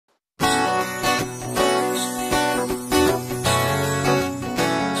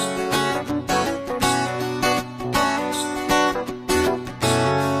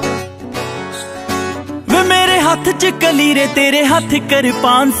च कलीरे तेरे हथ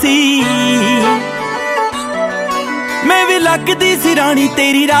किरपान सी, मैं भी लगदी सी रानी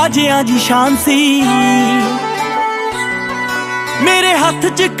तेरी राजियां जी शान सी। मेरे हाथ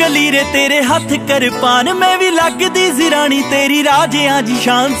च कलीरे तेरे हाथ किरपान, मैं भी लगदी सी रानी तेरी राजियां जी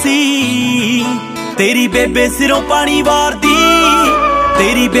शान सी। तेरी बेबे सिरों पानी वारदी,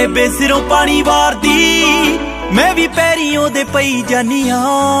 तेरी बेबे सिरों पानी वारदी, मैं भी पैरियों दे पई जानिया।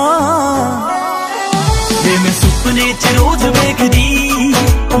 वे मैं सुपने च रोज वेखदी,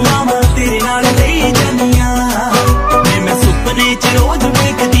 लावा तेरे नाल लई जानिया। वे मैं सुपने च रोज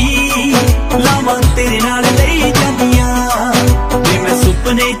वेखदी, लावा तेरे नाल लई जानिया। वे मैं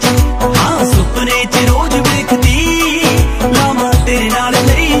सुपने च, हाँ सुपने च रोज वेखदी, लावा तेरे नाल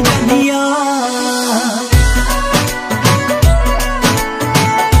लई जानिया।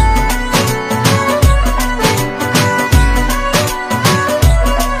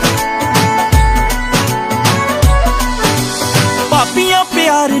 भापियां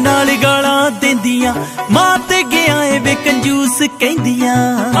प्यार नाल गालां देंदियां, मां ते गया ए वे कंजूस कहंदियां।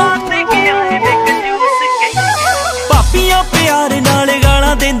 भापियां प्यार नाल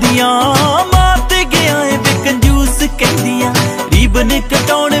गालां देंदियां, मां ते गया ए वे कंजूस कहंदियां। रीबन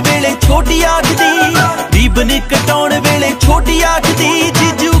कटाउण वेले छोटी आखदी, रीबन कटाउण वेले छोटी आखदी,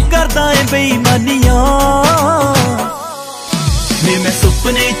 जीजू करदा ए बेईमानियां। वे मैं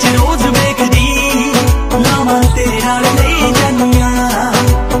सुपने च रोज वेखदी, लावा तेरे नाल लई जानिया।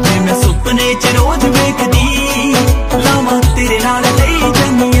 वे मैं सुपने च रोज वेखदी, लावा तेरे नाल लई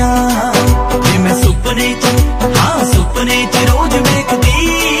जानिया। वे मैं सुपने च, हाँ सुपने च रोज वेखदी,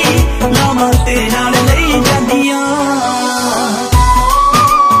 लावा तेरे नाल लई जानिया।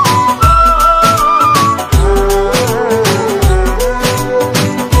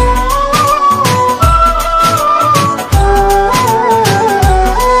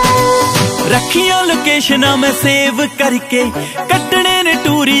 रखियां लोकेशना मैं सेव करके, कटने ने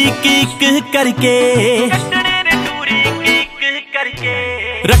टूरी एक करके।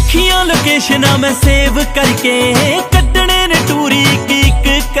 रखियां लोकेशना मैं सेव करके, कटने ने टूरी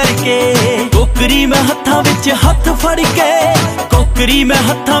एक करके। कोकरी मैं हत्थां विच हथ फड़ के, कोकरी मैं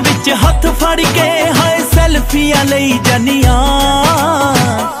हत्थां विच हथ फड़ के, हाय सैल्फियां लई जानिया।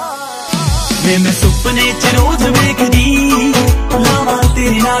 वे मैं सुपने च रोज वेखदी, लावा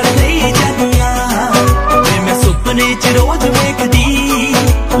तेरे नाल लई जानिया। वे मैं सुपने च रोज वेखदी,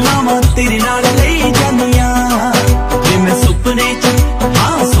 लावा तेरे नाल लई जानिया। वे मैं सुपने च,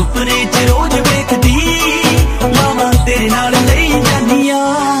 हाँ सुपने च रोज वेखदी, लावा तेरे नाल लई जानिया।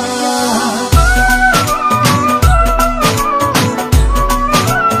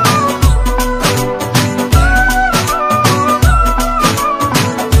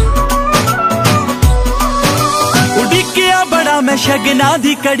 उडिकिया बड़ा मैं शगना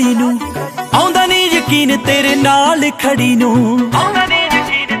दी कड़ी नू, आउंदा नी यकीन तेरे नाल खड़ी नू।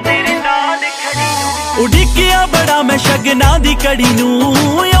 उडिकिया बड़ा मैं शगना दी कड़ी नू,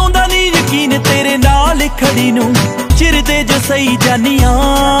 आउंदा नी यकीन तेरे नाल खड़ी नू। चिरदे जो सही जानिया।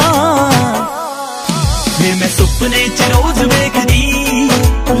 वे मैं सुपने च रोज वेखदी,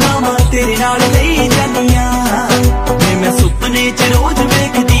 लावा तेरे नाल लई जानिया। वे मैं सुपने च रोज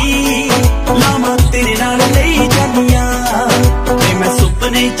वेखदी, लावा तेरे नाल लई जानिया। वे मैं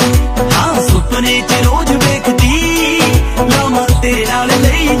सुपने च, हाँ सुपने च रोज वेखदी, लावा तेरे नाल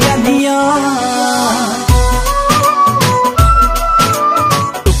लई जानिया।